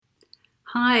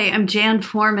Hi, I'm Jan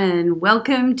Foreman.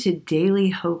 Welcome to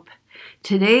Daily Hope.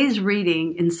 Today's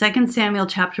reading in 2 Samuel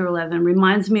chapter 11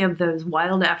 reminds me of those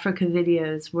wild Africa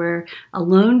videos where a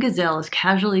lone gazelle is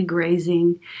casually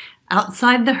grazing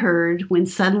outside the herd when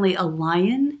suddenly a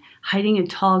lion hiding in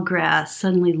tall grass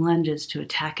suddenly lunges to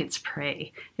attack its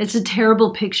prey. It's a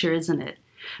terrible picture, isn't it?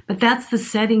 But that's the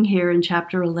setting here in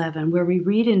chapter 11, where we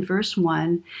read in verse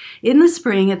 1, "In the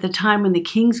spring, at the time when the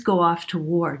kings go off to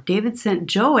war, David sent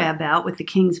Joab out with the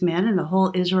king's men and the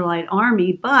whole Israelite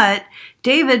army, but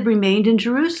David remained in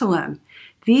Jerusalem."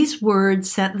 These words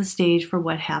set the stage for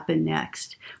what happened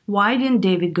next. Why didn't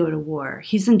David go to war?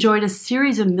 He's enjoyed a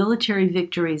series of military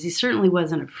victories. He certainly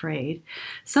wasn't afraid.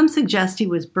 Some suggest he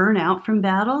was burnt out from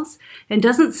battles. And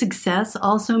doesn't success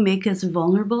also make us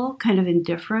vulnerable, kind of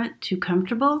indifferent, too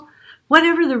comfortable?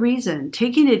 Whatever the reason,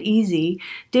 taking it easy,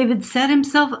 David set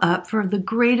himself up for the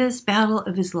greatest battle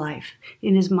of his life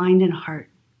in his mind and heart.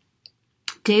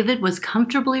 David was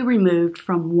comfortably removed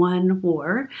from one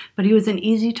war, but he was an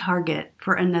easy target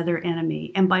for another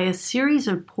enemy. And by a series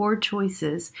of poor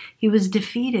choices, he was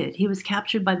defeated. He was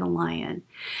captured by the lion.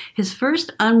 His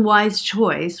first unwise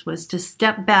choice was to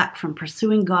step back from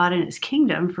pursuing God and his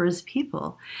kingdom for his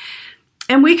people.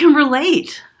 And we can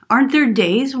relate. Aren't there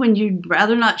days when you'd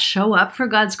rather not show up for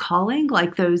God's calling,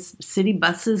 like those city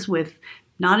buses with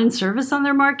 "not in service" on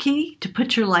their marquee, to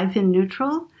put your life in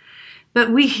neutral? But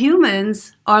we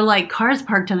humans are like cars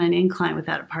parked on an incline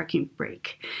without a parking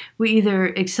brake. We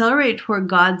either accelerate toward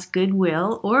God's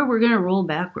goodwill or we're going to roll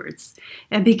backwards.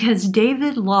 And because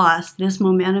David lost this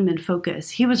momentum and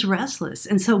focus, he was restless.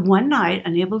 And so one night,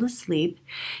 unable to sleep,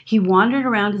 he wandered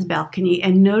around his balcony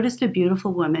and noticed a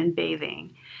beautiful woman bathing.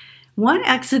 One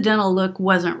accidental look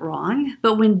wasn't wrong,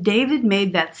 but when David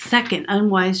made that second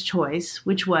unwise choice,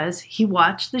 which was he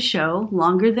watched the show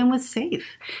longer than was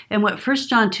safe, and what 1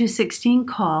 John 2:16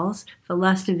 calls the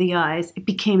lust of the eyes, it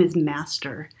became his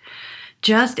master.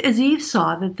 Just as Eve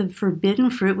saw that the forbidden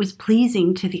fruit was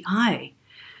pleasing to the eye.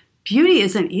 Beauty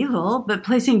isn't evil, but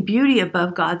placing beauty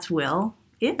above God's will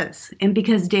is. And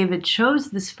because David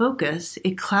chose this focus,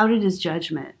 it clouded his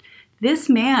judgment. This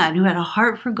man who had a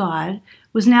heart for God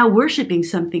was now worshiping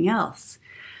something else.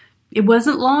 It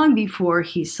wasn't long before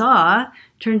he saw,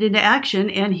 turned into action,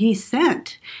 and he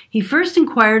sent. He first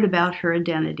inquired about her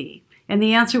identity, and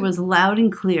the answer was loud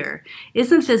and clear.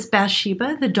 "Isn't this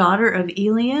Bathsheba, the daughter of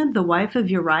Eliam, the wife of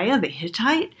Uriah the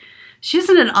Hittite? She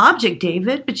isn't an object,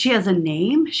 David, but she has a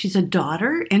name. She's a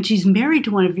daughter, and she's married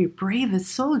to one of your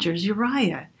bravest soldiers,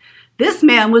 Uriah." This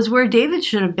man was where David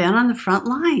should have been, on the front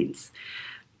lines.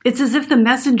 It's as if the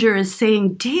messenger is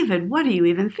saying, "David, what are you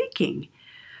even thinking?"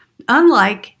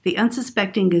 Unlike the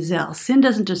unsuspecting gazelle, sin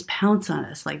doesn't just pounce on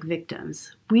us like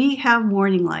victims. We have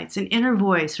warning lights, an inner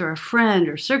voice, or a friend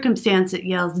or circumstance that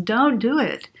yells, "Don't do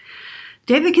it."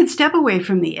 David can step away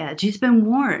from the edge. He's been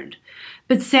warned.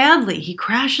 But sadly, he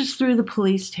crashes through the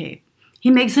police tape.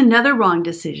 He makes another wrong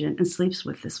decision and sleeps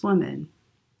with this woman.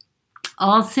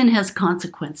 All sin has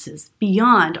consequences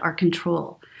beyond our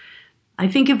control. I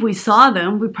think if we saw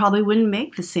them, we probably wouldn't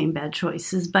make the same bad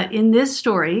choices. But in this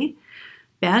story,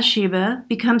 Bathsheba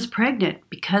becomes pregnant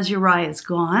because Uriah is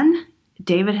gone.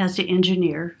 David has to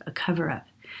engineer a cover-up.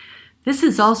 This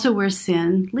is also where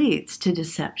sin leads to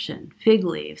deception, fig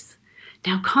leaves.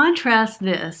 Now contrast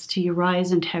this to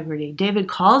Uriah's integrity. David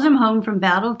calls him home from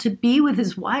battle to be with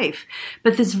his wife,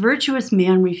 but this virtuous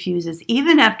man refuses,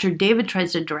 even after David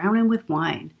tries to drown him with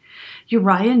wine.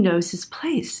 Uriah knows his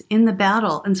place in the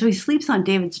battle, and so he sleeps on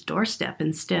David's doorstep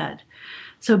instead.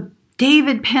 So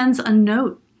David pens a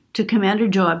note to Commander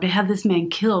Joab to have this man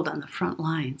killed on the front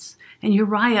lines, and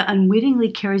Uriah unwittingly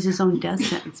carries his own death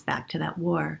sentence back to that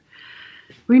war.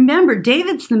 Remember,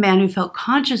 David's the man who felt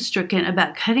conscience-stricken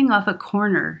about cutting off a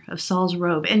corner of Saul's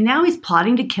robe, and now he's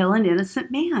plotting to kill an innocent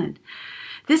man.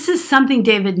 This is something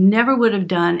David never would have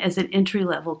done as an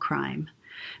entry-level crime.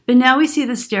 But now we see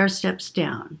the stair steps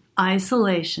down: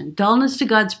 isolation, dullness to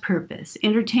God's purpose,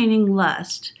 entertaining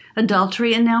lust,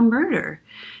 adultery, and now murder.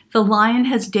 The lion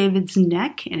has David's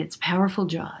neck and its powerful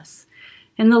jaws.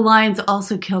 And the lions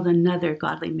also killed another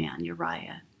godly man,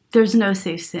 Uriah. There's no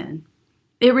safe sin.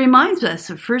 It reminds us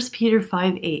of 1 Peter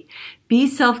 5:8. Be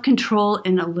self-controlled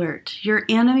and alert. Your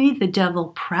enemy, the devil,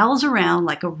 prowls around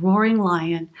like a roaring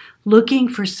lion, looking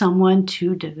for someone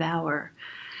to devour.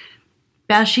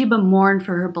 Bathsheba mourned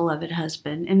for her beloved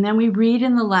husband, and then we read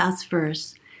in the last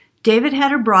verse, David had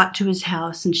her brought to his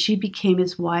house, and she became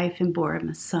his wife and bore him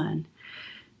a son.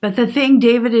 But the thing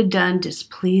David had done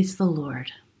displeased the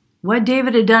Lord. What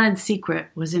David had done in secret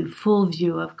was in full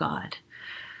view of God.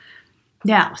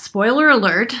 Now, spoiler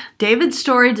alert, David's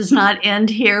story does not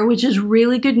end here, which is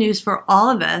really good news for all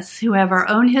of us who have our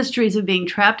own histories of being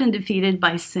trapped and defeated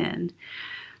by sin.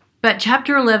 But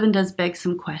chapter 11 does beg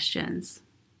some questions.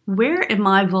 Where am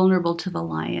I vulnerable to the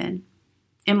lion?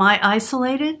 Am I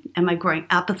isolated? Am I growing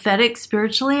apathetic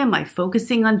spiritually? Am I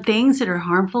focusing on things that are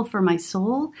harmful for my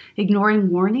soul, ignoring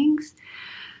warnings?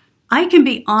 I can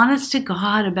be honest to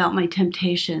God about my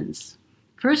temptations.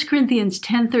 1 Corinthians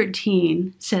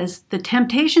 10:13 says, the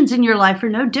temptations in your life are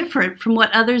no different from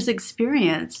what others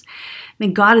experience.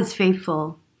 God is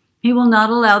faithful. He will not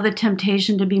allow the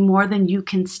temptation to be more than you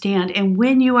can stand. And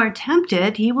when you are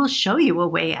tempted, He will show you a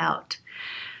way out.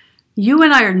 You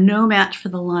and I are no match for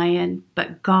the lion,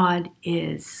 but God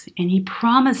is. And He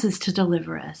promises to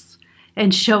deliver us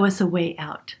and show us a way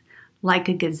out, like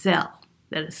a gazelle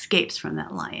that escapes from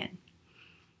that lion.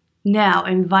 Now, I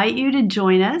invite you to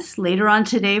join us later on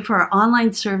today for our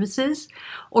online services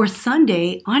or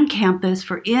Sunday on campus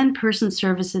for in-person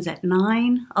services at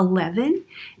 9, 11,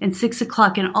 and 6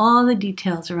 o'clock, and all the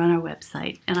details are on our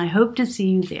website. And I hope to see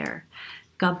you there.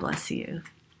 God bless you.